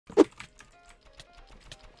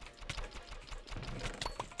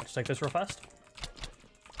Just take this real fast.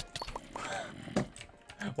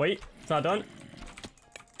 Wait, it's not done.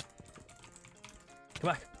 Come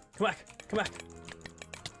back, come back, come back.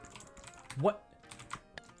 What?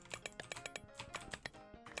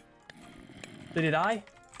 Did he die?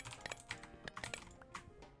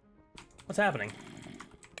 What's happening?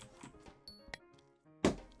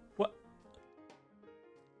 What?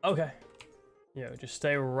 Okay. Yo, just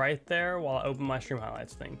stay right there while I open my stream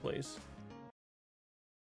highlights thing, please.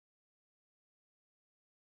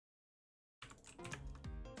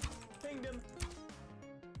 Kingdom.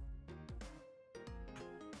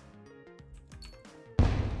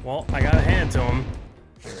 Well, I gotta hand it to him.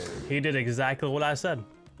 He did exactly what I said.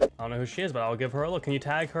 I don't know who she is, but I'll give her a look. Can you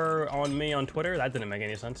tag her on me on Twitter? That didn't make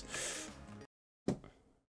any sense.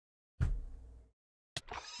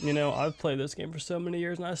 You know, I've played this game for so many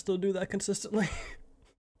years and I still do that consistently.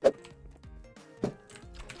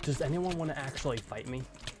 Does anyone want to actually fight me?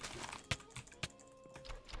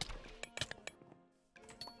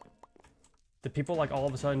 Do people like all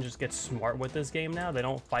of a sudden just get smart with this game now? They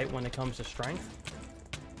don't fight when it comes to strength?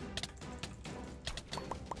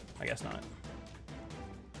 I guess not.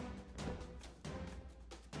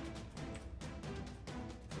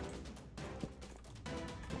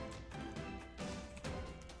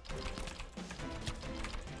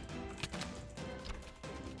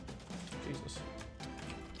 Jesus.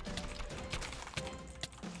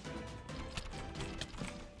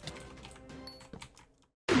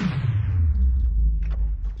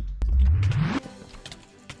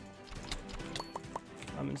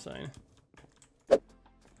 I'm insane.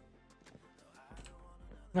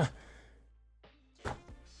 Oh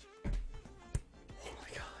my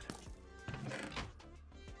god.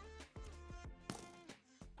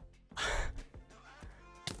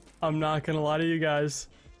 I'm not gonna lie to you guys.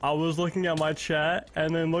 I was looking at my chat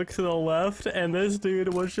and then looked to the left and this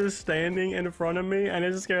dude was just standing in front of me and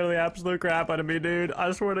it scared the absolute crap out of me, dude.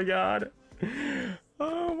 I swear to God.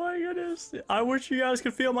 Oh my goodness. I wish you guys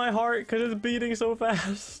could feel my heart because it's beating so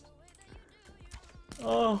fast.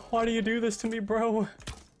 Oh, why do you do this to me, bro?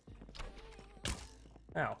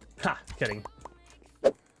 Ow. Ha! Kidding.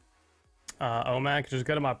 Omac, just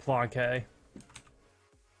go to my planque.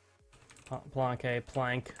 Planque,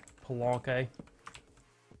 plank, planque.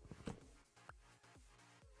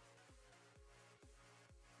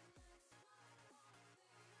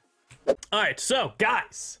 Alright, so,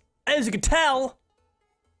 guys, as you can tell,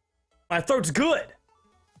 my throat's good.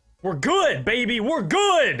 We're good, baby, we're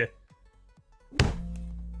good!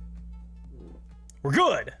 We're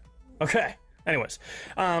good. Okay. Anyways,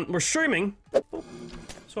 we're streaming.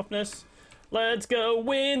 Swiftness. Let's go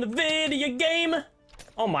win the video game.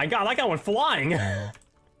 Oh my god, that guy went flying.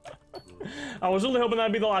 I was really hoping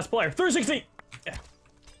that'd be the last player. 360. Yeah.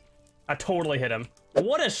 I totally hit him.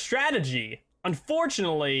 What a strategy.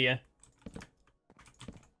 Unfortunately.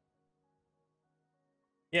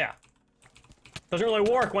 Yeah. Doesn't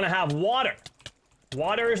really work when I have water.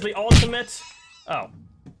 Water is the ultimate. Oh.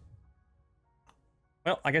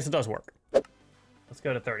 Well, I guess it does work. Let's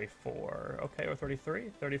go to 34. Okay, or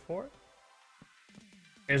 33? 34?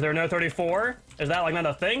 Is there no 34? Is that like not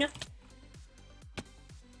a thing?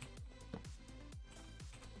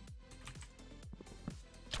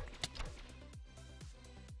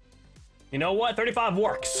 You know what? 35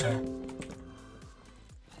 works.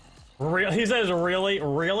 He says, really?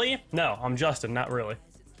 Really? No, I'm Justin, not really.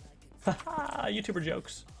 Haha, YouTuber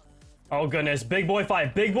jokes. Oh goodness, big boy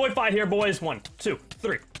fight here, boys. 1, 2,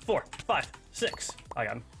 3, 4, 5, 6. I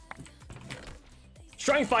got him.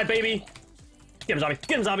 Strength fight, baby. Get him, zombie.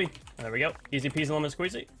 Get him, zombie. Oh, there we go. Easy peasy, lemon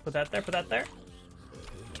squeezy. Put that there. Put that there.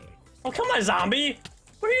 Oh, come on, zombie.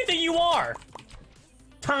 Where do you think you are?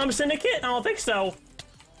 Tom Syndicate? I don't think so.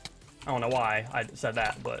 I don't know why I said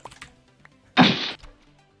that, but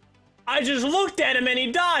I just looked at him and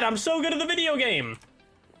he died. I'm so good at the video game.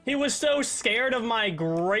 He was so scared of my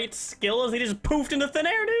great skills, he just poofed into thin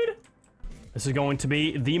air, dude. This is going to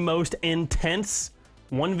be the most intense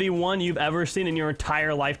 1v1 you've ever seen in your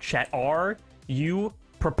entire life, chat. Are you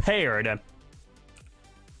prepared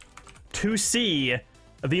to see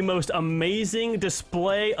the most amazing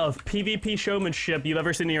display of PvP showmanship you've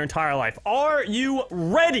ever seen in your entire life? Are you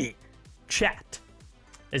ready, chat?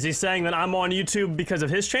 Is he saying that I'm on YouTube because of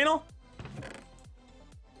his channel?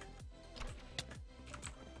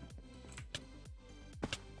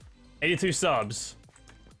 $82 subs.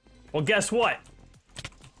 Well, guess what?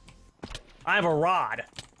 I have a rod.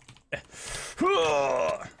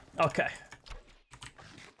 Okay.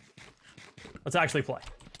 Let's actually play.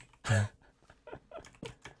 Woo!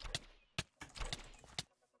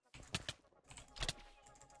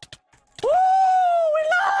 We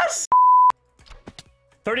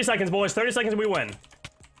 30 seconds, boys. 30 seconds, we win.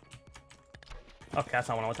 Okay, that's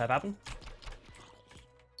not what I want to have happen.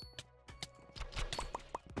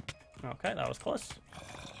 Okay, that was close.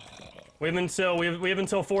 We have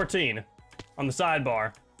until 14 on the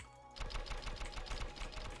sidebar.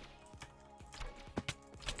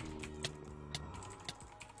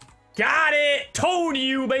 Got it! Told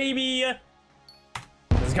you, baby!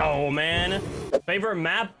 Let's go, man. Favorite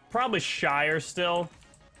map? Probably Shire still.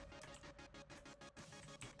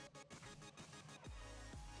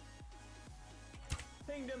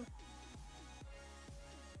 Kingdom.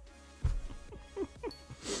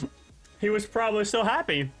 He was probably so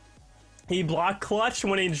happy. He blocked clutch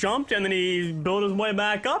when he jumped, and then he built his way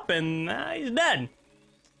back up, and he's dead.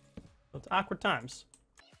 So it's awkward times.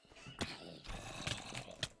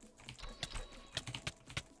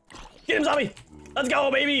 Get him, zombie! Let's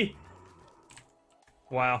go, baby!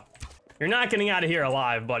 Wow. You're not getting out of here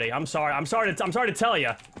alive, buddy. I'm sorry. I'm sorry to tell you.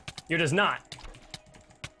 You're just not.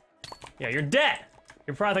 Yeah, you're dead.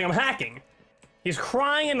 You probably think I'm hacking. He's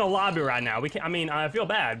crying in the lobby right now. We can't. I mean, I feel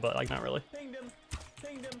bad, but like not really. Kingdom,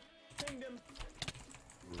 kingdom, kingdom.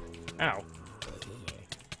 Ow.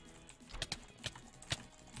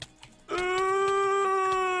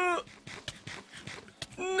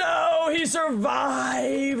 No, he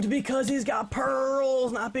survived because he's got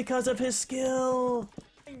pearls, not because of his skill.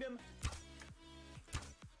 Kingdom.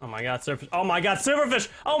 Oh my god, silverfish. Oh my god, silverfish.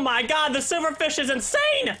 Oh my god, the silverfish is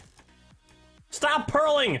insane. Stop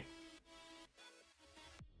pearling.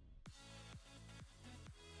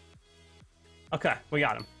 Okay, we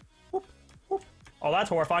got him. Whoop, whoop. Oh, that's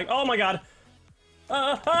horrifying. Oh my god.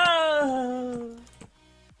 Oh,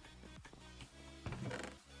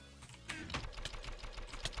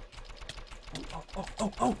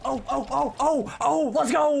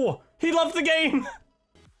 let's go! He left the game!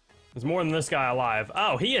 There's more than this guy alive.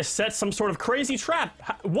 Oh, he has set some sort of crazy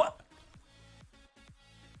trap. What?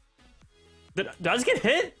 Did I just get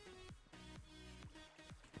hit?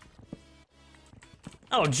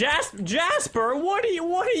 Oh, Jasper, what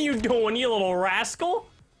are you doing, you little rascal?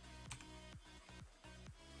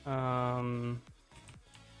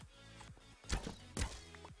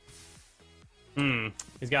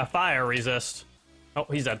 He's got fire resist. Oh,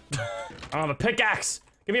 he's dead. I don't have a pickaxe.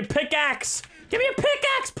 Give me a pickaxe. Give me a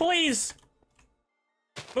pickaxe, please.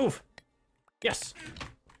 Move. Yes.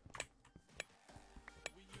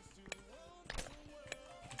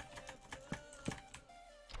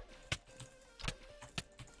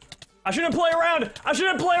 I shouldn't play around. I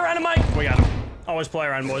shouldn't play around in my... We got him. Always play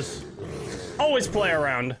around, boys. Always play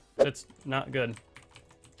around. It's not good.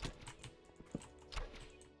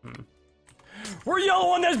 We're yellow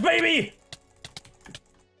on this, baby!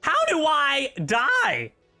 How do I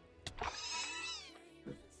die?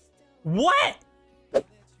 What?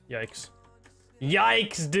 Yikes.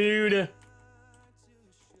 Yikes, dude.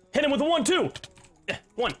 Hit him with a 1-2.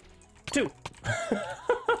 1, 2.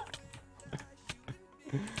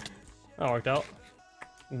 That worked out.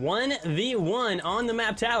 1v1 on the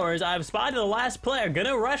map towers. I've spotted the last player.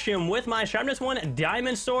 Gonna rush him with my Sharpness 1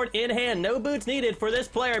 diamond sword in hand. No boots needed for this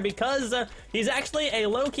player because he's actually a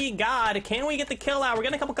low-key god. Can we get the kill out? We're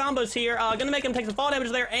getting a couple combos here. Gonna make him take some fall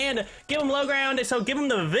damage there and give him low ground. So give him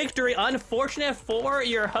the victory. Unfortunate for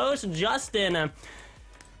your host, Justin.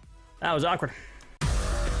 That was awkward.